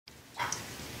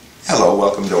Hello,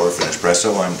 welcome to Orphan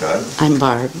Espresso. I'm Doug. I'm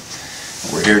Barb.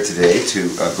 We're here today to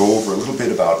go over a little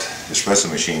bit about espresso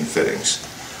machine fittings.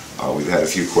 We've had a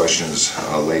few questions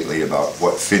lately about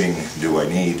what fitting do I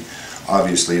need,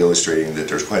 obviously illustrating that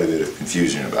there's quite a bit of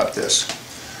confusion about this.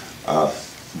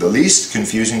 The least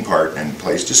confusing part and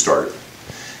place to start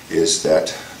is that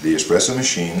the espresso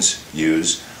machines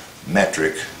use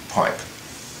metric pipe.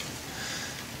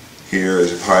 Here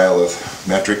is a pile of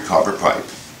metric copper pipe.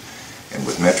 And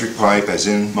with metric pipe, as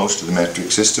in most of the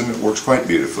metric system, it works quite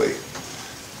beautifully.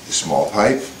 The small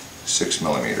pipe, 6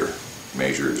 millimeter,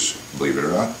 measures, believe it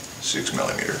or not, 6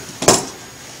 millimeter.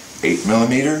 8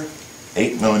 millimeter,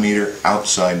 8 millimeter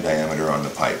outside diameter on the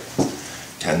pipe.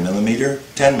 10 millimeter,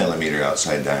 10 millimeter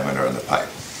outside diameter on the pipe.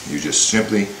 You just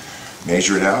simply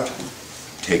measure it out,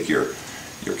 take your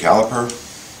caliper,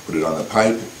 put it on the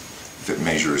pipe. If it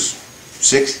measures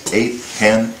 6, 8,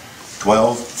 10,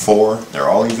 12, 4, they're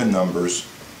all even numbers.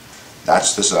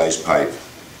 That's the size pipe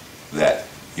that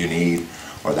you need,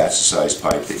 or that's the size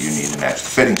pipe that you need to match the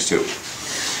fittings to.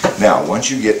 Now,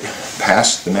 once you get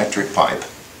past the metric pipe,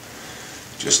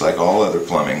 just like all other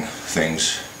plumbing,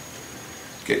 things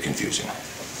get confusing.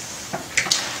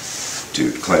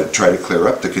 To try to clear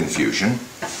up the confusion,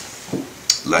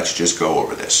 let's just go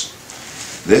over this.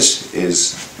 This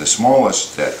is the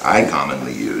smallest that I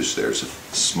commonly use. There's a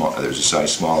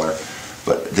size smaller,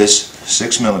 but this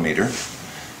 6 millimeter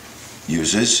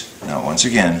uses, now once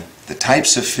again, the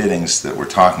types of fittings that we're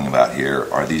talking about here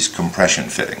are these compression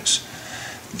fittings.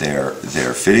 They're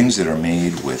fittings that are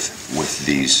made with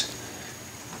these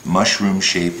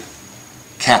mushroom-shaped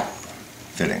cap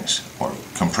fittings, or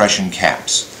compression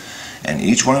caps. And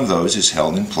each one of those is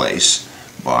held in place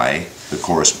by the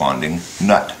corresponding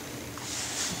nut.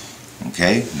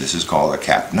 Okay, this is called a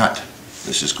cap nut.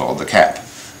 This is called the cap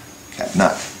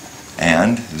nut.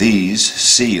 And these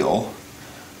seal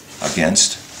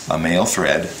against a male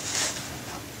thread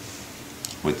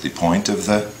with the point of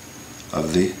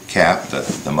the cap.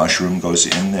 The mushroom goes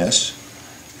in this,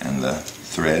 and the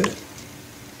thread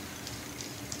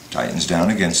tightens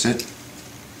down against it.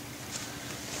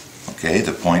 Okay,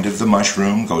 the point of the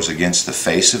mushroom goes against the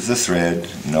face of the thread.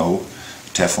 No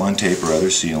Teflon tape or other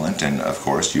sealant, and of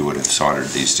course you would have soldered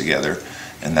these together,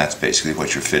 and that's basically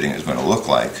what your fitting is going to look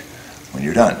like when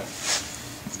you're done.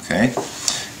 Okay,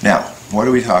 now what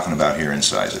are we talking about here in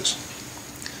sizes?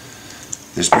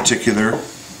 This particular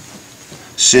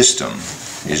system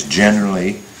is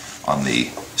generally, on the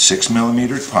 6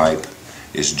 millimeter pipe,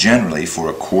 is generally for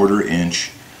a 1/4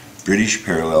 inch British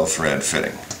parallel thread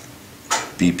fitting.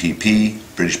 BPP,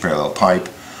 British parallel pipe,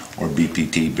 or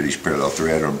BPT, British parallel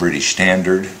thread, or British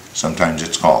standard, sometimes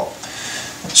it's called.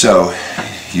 So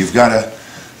you've got a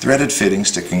threaded fitting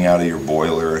sticking out of your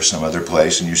boiler or some other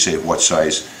place, and you say, what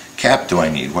size cap do I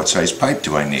need? What size pipe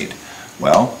do I need?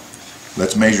 Well,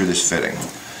 let's measure this fitting.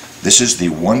 This is the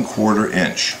 1/4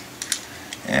 inch,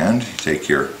 and you take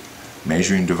your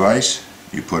measuring device,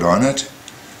 you put on it.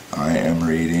 I am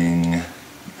reading,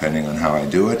 depending on how I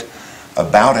do it,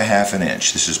 about a 1/2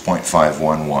 inch. This is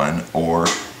 0.511 or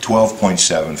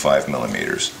 12.75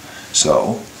 millimeters.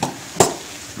 So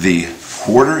the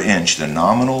 1/4 inch, the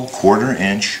nominal 1/4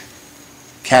 inch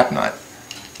cap nut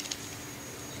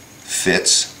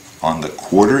fits on the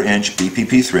 1/4 inch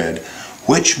BPP thread,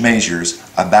 which measures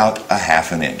about a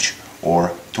 1/2 inch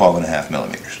or 12.5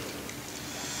 millimeters.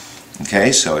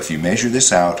 Okay, so if you measure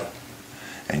this out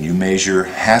and you measure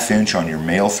 1/2 inch on your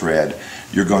male thread,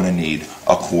 you're going to need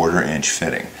a 1/4 inch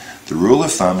fitting. The rule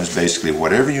of thumb is basically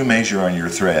whatever you measure on your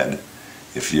thread,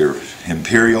 if you're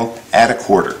imperial, add a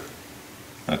 1/4.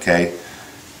 Okay?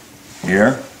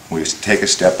 Here, we take a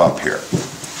step up here.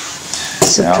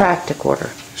 Subtract a 1/4.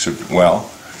 So, well,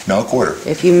 no, 1/4.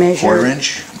 If you measure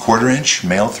 1/4 inch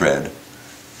male thread,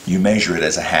 you measure it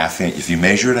as a 1/2 inch. If you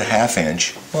measure it a 1/2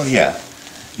 inch, well, yeah,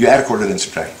 you add a 1/4, then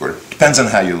subtract a 1/4. Depends on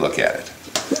how you look at it.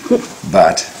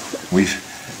 But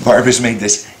Barb has made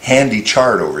this handy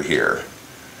chart over here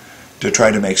to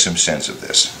try to make some sense of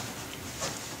this.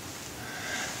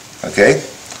 Okay,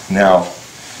 now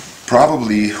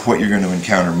probably what you're going to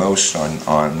encounter most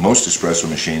on most espresso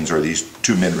machines are these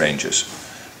two mid-ranges,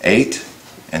 8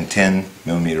 and 10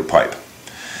 millimeter pipe.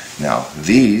 Now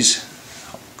these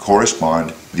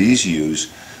correspond, these use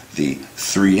the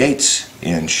 3/8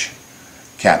 inch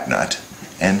cap nut,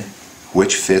 and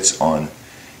which fits on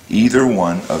either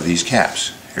one of these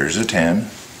caps. Here's the 10,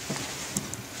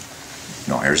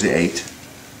 no, here's the 8,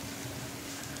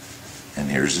 and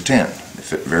here's the 10. They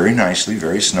fit very nicely,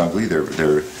 very snugly.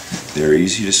 They're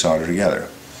easy to solder together.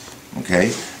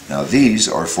 Okay, now these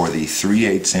are for the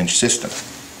 3/8 inch system.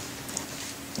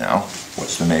 Now, what's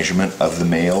What's the measurement of the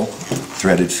male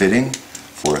threaded fitting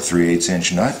for a 3/8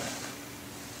 inch nut?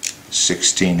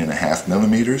 16.5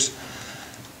 millimeters,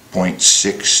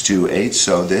 0.628.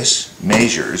 So this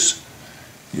measures,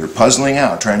 you're puzzling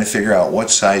out, trying to figure out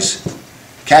what size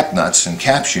cap nuts and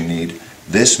caps you need.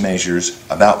 This measures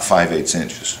about 5/8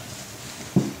 inches.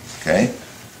 Okay?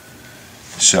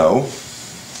 So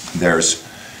there's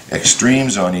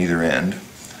extremes on either end.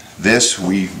 This,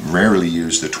 we rarely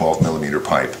use the 12 millimeter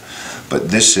pipe,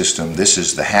 but this system, this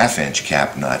is the 1/2 inch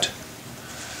cap nut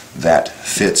that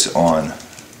fits on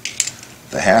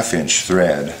the 1/2 inch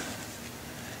thread,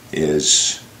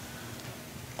 is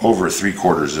over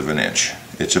 3/4 of an inch.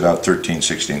 It's about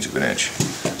 13/16 of an inch.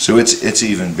 So it's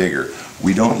even bigger.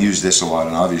 We don't use this a lot,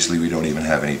 and obviously we don't even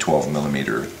have any 12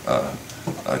 millimeter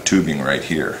tubing right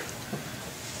here.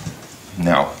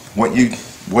 Now,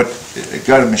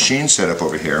 got a machine set up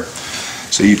over here,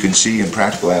 so you can see in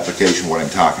practical application what I'm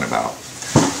talking about.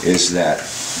 Is that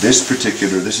this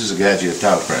is a Gadget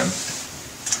towel creme,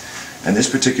 and this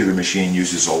particular machine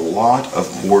uses a lot of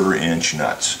 1/4 inch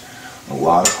nuts, a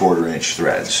lot of 1/4 inch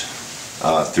threads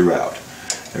throughout.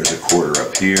 There's a 1/4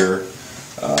 up here.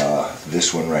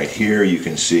 This one right here, you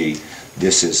can see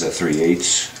this is a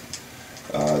 3/8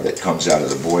 that comes out of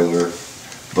the boiler.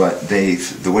 But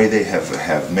the way they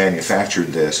have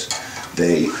manufactured this,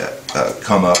 they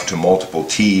come up to multiple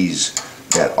T's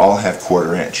that all have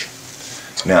 1/4 inch.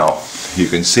 Now you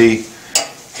can see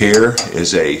here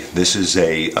is this is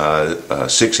a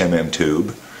 6 mm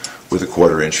tube with a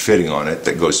 1/4 inch fitting on it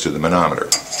that goes to the manometer.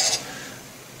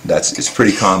 It's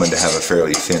pretty common to have a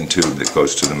fairly thin tube that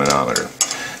goes to the manometer.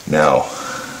 Now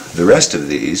the rest of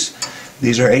these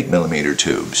are 8 millimeter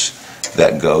tubes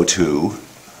that go to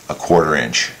a 1/4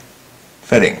 inch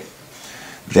fitting,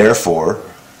 therefore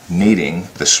needing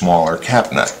the smaller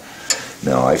cap nut.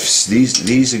 Now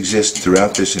these exist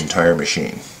throughout this entire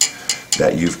machine,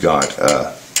 that you've got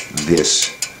this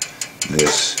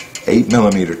 8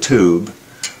 millimeter tube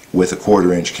with a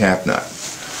 1/4 inch cap nut.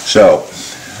 So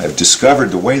I've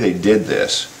discovered the way they did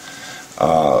this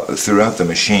throughout the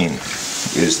machine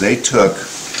is they took,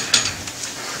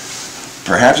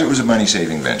 perhaps it was a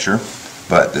money-saving venture,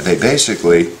 but they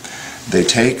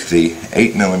take the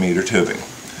 8 millimeter tubing.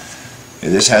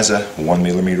 This has a 1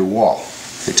 millimeter wall.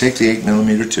 They take the 8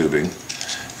 millimeter tubing,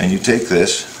 and you take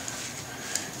this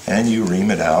and you ream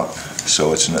it out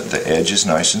so the edge is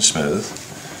nice and smooth.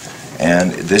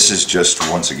 And this is just,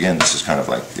 once again, this is kind of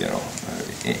like, you know,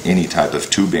 any type of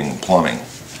tubing, plumbing.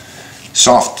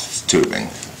 Soft tubing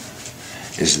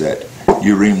is that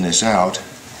you ream this out,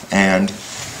 and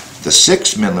the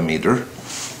 6 millimeter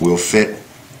will fit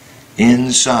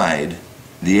inside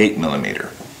the 8 millimeter.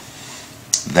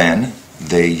 Then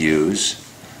they use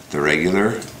the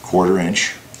regular 1/4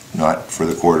 inch nut for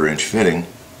the 1/4 inch fitting.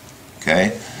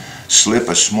 Okay, slip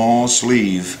a small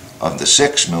sleeve of the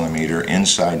 6 millimeter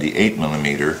inside the 8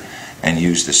 millimeter and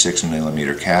use the 6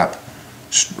 millimeter cap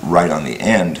right on the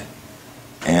end,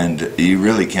 and you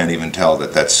really can't even tell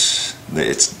that that's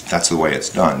the way it's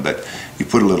done, but you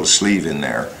put a little sleeve in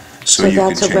there. So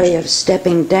that's a way of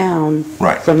stepping down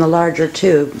right from the larger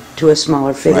tube to a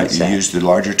smaller fitting set. You use the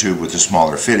larger tube with the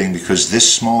smaller fitting, because this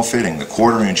small fitting, the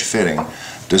 1/4 inch fitting,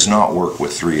 does not work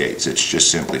with 3/8. It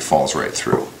just simply falls right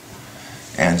through.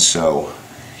 And so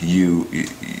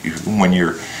when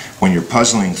you're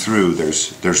puzzling through,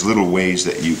 there's little ways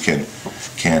that you can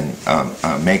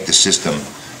make the system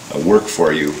work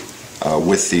for you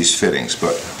with these fittings.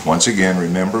 But once again,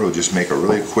 remember, we'll just make a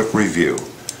really quick review.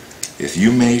 If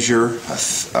you measure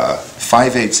a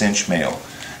 5/8 inch male,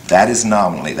 that is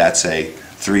nominally, that's a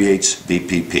 3/8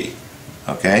 BPP,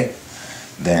 okay?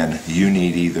 Then you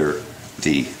need either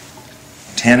the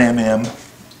 10 mm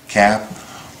cap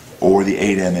or the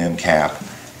 8 mm cap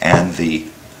and the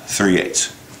 3/8.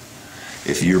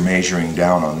 If you're measuring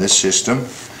down on this system,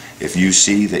 if you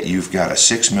see that you've got a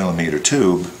 6 millimeter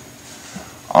tube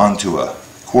onto a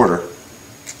 1/4,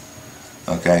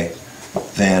 okay,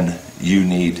 then you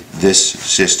need this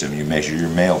system. You measure your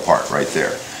male part right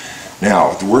there.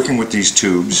 Now, working with these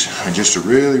tubes, and just a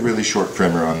really short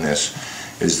primer on this,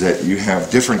 is that you have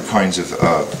different kinds of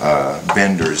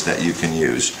benders that you can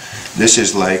use. This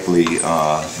is likely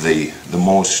the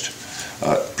most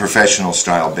professional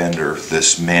style bender,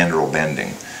 this Mandrel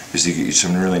Bending, is to get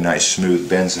some really nice smooth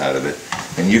bends out of it.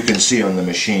 And you can see on the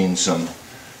machine some,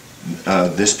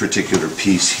 this particular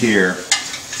piece here,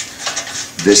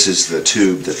 this is the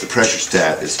tube that the pressure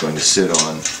stat is going to sit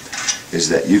on, is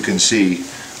that you can see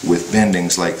with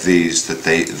bendings like these that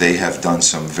they have done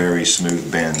some very smooth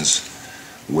bends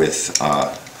with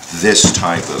this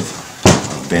type of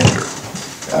bender.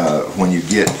 When you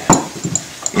get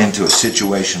into a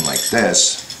situation like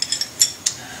this,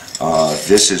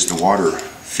 this is the water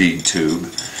feed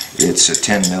tube. It's a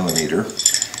 10 millimeter,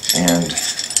 and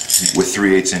with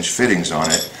 3/8 inch fittings on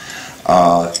it,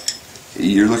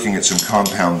 you're looking at some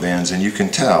compound bends, and you can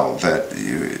tell that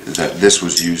this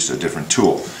was used a different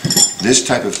tool. This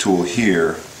type of tool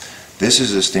here, this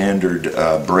is a standard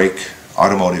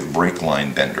automotive brake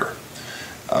line bender,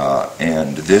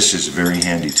 and this is a very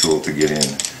handy tool to get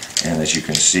in. And as you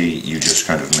can see, you just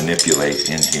kind of manipulate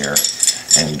in here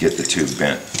and get the tube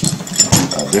bent.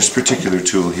 This particular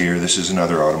tool here, this is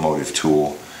another automotive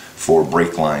tool for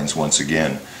brake lines. Once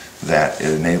again, that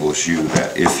enables you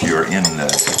that if you're in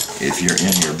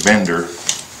your bender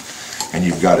and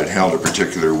you've got it held a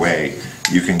particular way,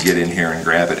 you can get in here and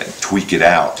grab it and tweak it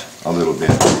out a little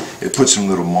bit. It puts some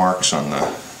little marks on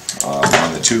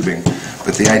the tubing,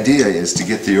 but the idea is to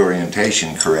get the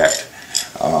orientation correct.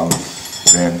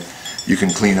 Then you can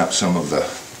clean up some of the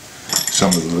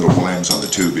little blends on the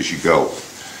tube as you go.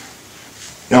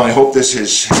 Now, I hope this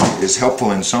is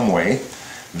helpful in some way,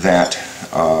 that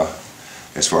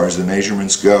as far as the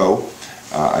measurements go,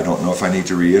 I don't know if I need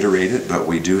to reiterate it, but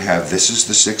we do have, this is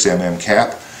the 6 mm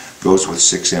cap, goes with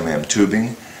 6 mm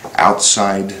tubing,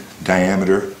 outside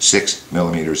diameter 6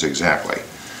 millimeters exactly,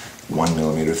 1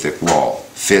 millimeter thick wall,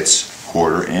 fits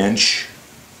 1/4 inch.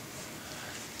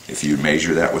 If you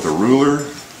measure that with a ruler,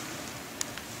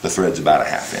 the thread's about a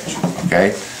 1/2 inch,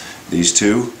 okay? These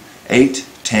two, 8,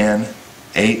 10,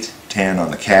 8, 10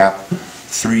 on the cap,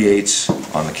 3/8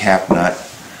 on the cap nut,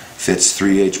 fits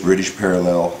 3/8 British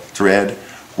parallel thread,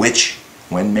 which,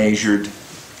 when measured,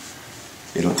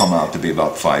 it'll come out to be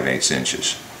about 5/8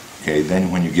 inches. Okay, then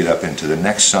when you get up into the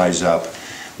next size up,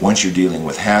 once you're dealing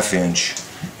with 1/2 inch,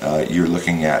 you're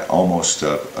looking at almost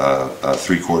a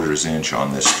 3/4 inch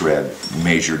on this thread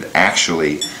measured.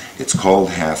 Actually, it's called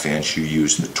 1/2 inch. You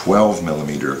use the 12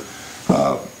 millimeter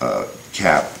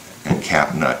cap and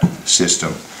cap nut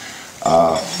system.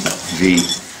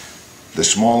 The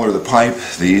smaller the pipe,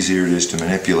 the easier it is to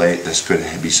manipulate. This could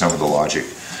be some of the logic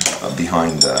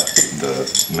behind the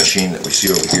machine that we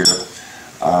see over here.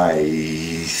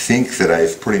 I think that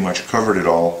I've pretty much covered it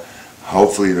all.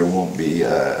 Hopefully there won't be,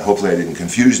 hopefully I didn't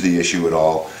confuse the issue at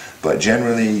all, but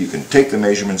generally you can take the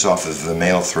measurements off of the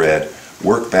male thread,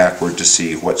 work backward to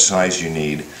see what size you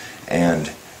need,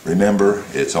 and remember,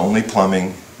 it's only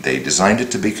plumbing. They designed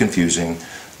it to be confusing.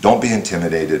 Don't be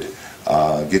intimidated.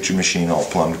 Get your machine all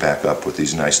plumbed back up with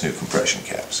these nice new compression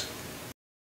caps.